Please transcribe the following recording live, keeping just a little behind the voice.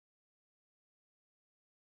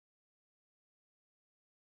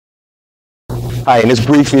Hi, in this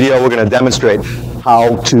brief video we're going to demonstrate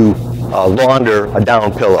how to launder a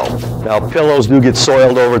down pillow. Now pillows do get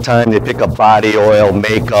soiled over time. They pick up body oil,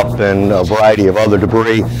 makeup, and a variety of other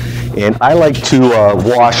debris. And I like to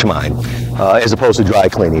wash mine as opposed to dry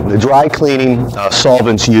cleaning. The dry cleaning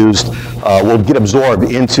solvents used will get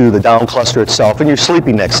absorbed into the down cluster itself, and you're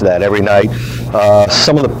sleeping next to that every night.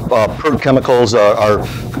 Some of the PERT chemicals are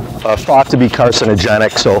thought to be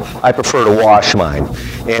carcinogenic, so I prefer to wash mine.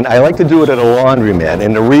 And I like to do it at a laundromat,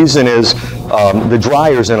 and the reason is the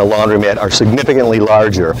dryers in a laundromat are significantly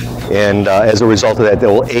larger, and as a result of that, they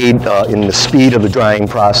will aid in the speed of the drying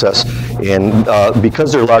process. And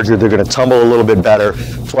because they're larger, they're going to tumble a little bit better,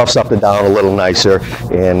 fluffs up the down a little nicer,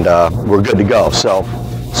 and we're good to go. So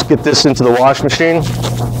let's get this into the wash machine.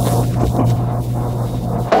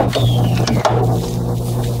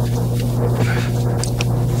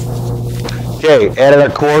 Okay, added our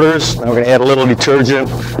quarters. Now we're going to add a little detergent.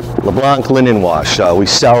 LeBlanc Linen Wash. We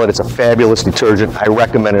sell it. It's a fabulous detergent. I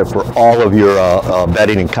recommend it for all of your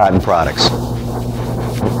bedding and cotton products.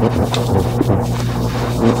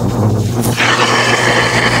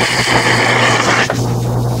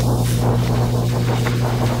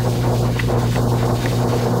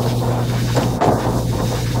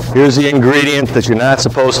 Here's the ingredient that you're not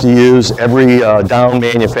supposed to use. Every down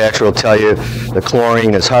manufacturer will tell you the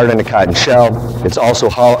chlorine is hard in the cotton shell. It's also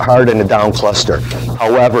hard in the down cluster.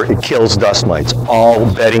 However, it kills dust mites. All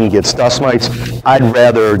bedding gets dust mites. I'd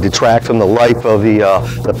rather detract from the life of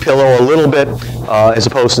the pillow a little bit as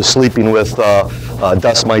opposed to sleeping with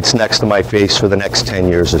dust mites next to my face for the next 10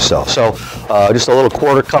 years or so. So just a little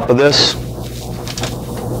quarter cup of this.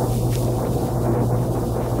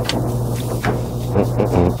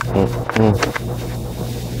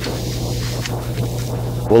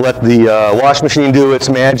 We'll let the wash machine do its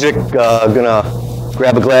magic. Gonna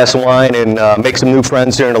grab a glass of wine and make some new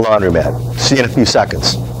friends here in the laundromat. See you in a few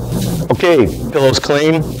seconds. Okay, pillow's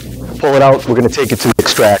clean. Pull it out. We're going to take it to the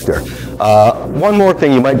extractor. One more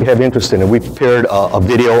thing you might have interest in, and we prepared a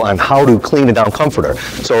video on how to clean a down comforter.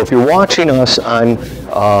 So if you're watching us on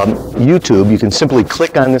YouTube, you can simply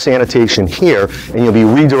click on this annotation here and you'll be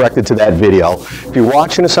redirected to that video. If you're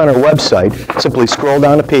watching us on our website, simply scroll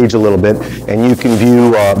down the page a little bit and you can view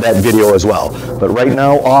that video as well. But right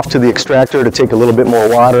now, off to the extractor to take a little bit more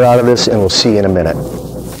water out of this, and we'll see you in a minute.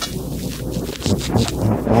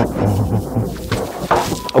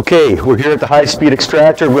 Okay, we're here at the high-speed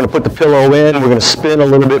extractor. We're going to put the pillow in. We're going to spin a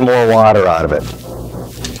little bit more water out of it.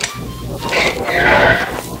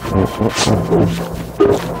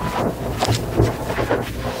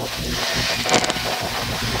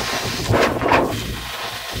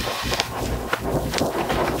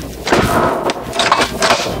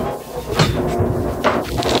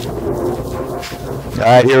 All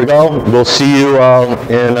right, here we go. We'll see you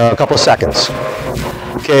in a couple of seconds.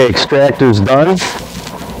 Okay, extractor's done.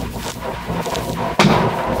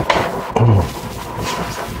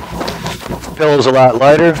 Pillow's a lot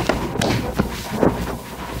lighter.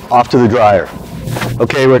 Off to the dryer.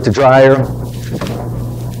 Okay, we're at the dryer.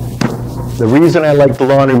 The reason I like the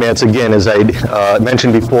laundromats, again, as I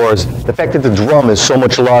mentioned before, is the fact that the drum is so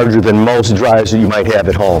much larger than most dryers that you might have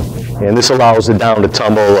at home. And this allows the down to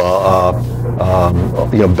tumble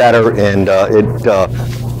better, and it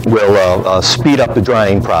will speed up the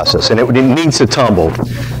drying process. And it needs to tumble.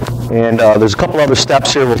 And there's a couple other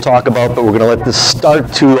steps here we'll talk about, but we're going to let this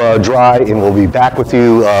start to dry, and we'll be back with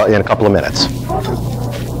you in a couple of minutes.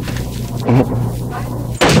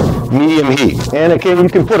 Medium heat. And again, you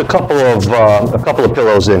can put a couple of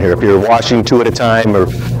pillows in here. If you're washing 2 at a time or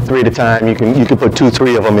 3 at a time, you can put 2,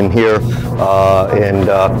 3 of them in here, and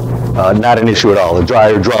not an issue at all. The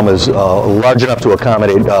dryer drum is large enough to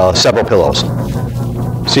accommodate several pillows.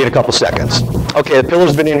 See you in a couple seconds. Okay, the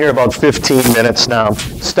pillow's been in here about 15 minutes now.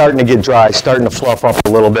 Starting to get dry, starting to fluff up a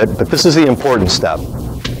little bit, but this is the important step.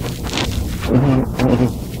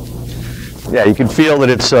 Yeah, you can feel that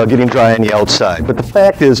it's getting dry on the outside, but the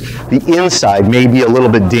fact is the inside may be a little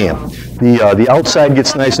bit damp. The outside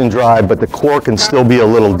gets nice and dry, but the core can still be a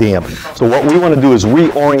little damp. So what we want to do is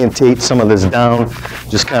reorientate some of this down,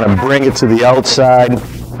 just kind of bring it to the outside,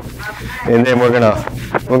 and then we're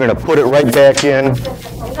gonna put it right back in.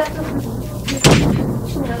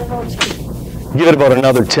 Give it about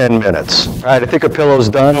another 10 minutes. All right, I think our pillow's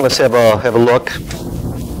done. Let's have a look.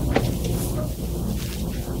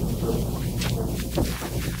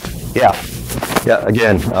 Yeah,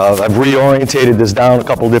 again, I've reorientated this down a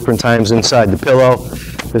couple different times inside the pillow.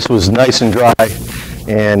 This was nice and dry,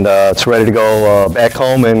 and it's ready to go back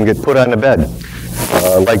home and get put on the bed.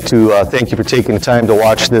 I'd like to thank you for taking the time to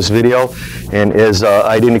watch this video. And as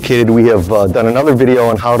I'd indicated, we have done another video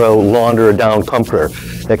on how to launder a down comforter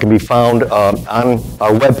that can be found on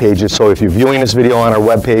our web pages. So if you're viewing this video on our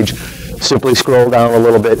web page, simply scroll down a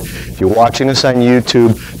little bit. If you're watching this on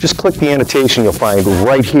YouTube, just click the annotation you'll find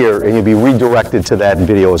right here and you'll be redirected to that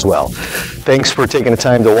video as well. Thanks for taking the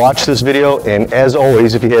time to watch this video, and as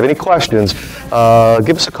always, if you have any questions,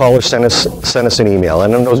 give us a call or send us an email.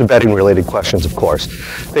 And those are bedding related questions, of course.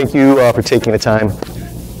 Thank you for taking the time.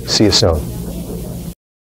 See you soon.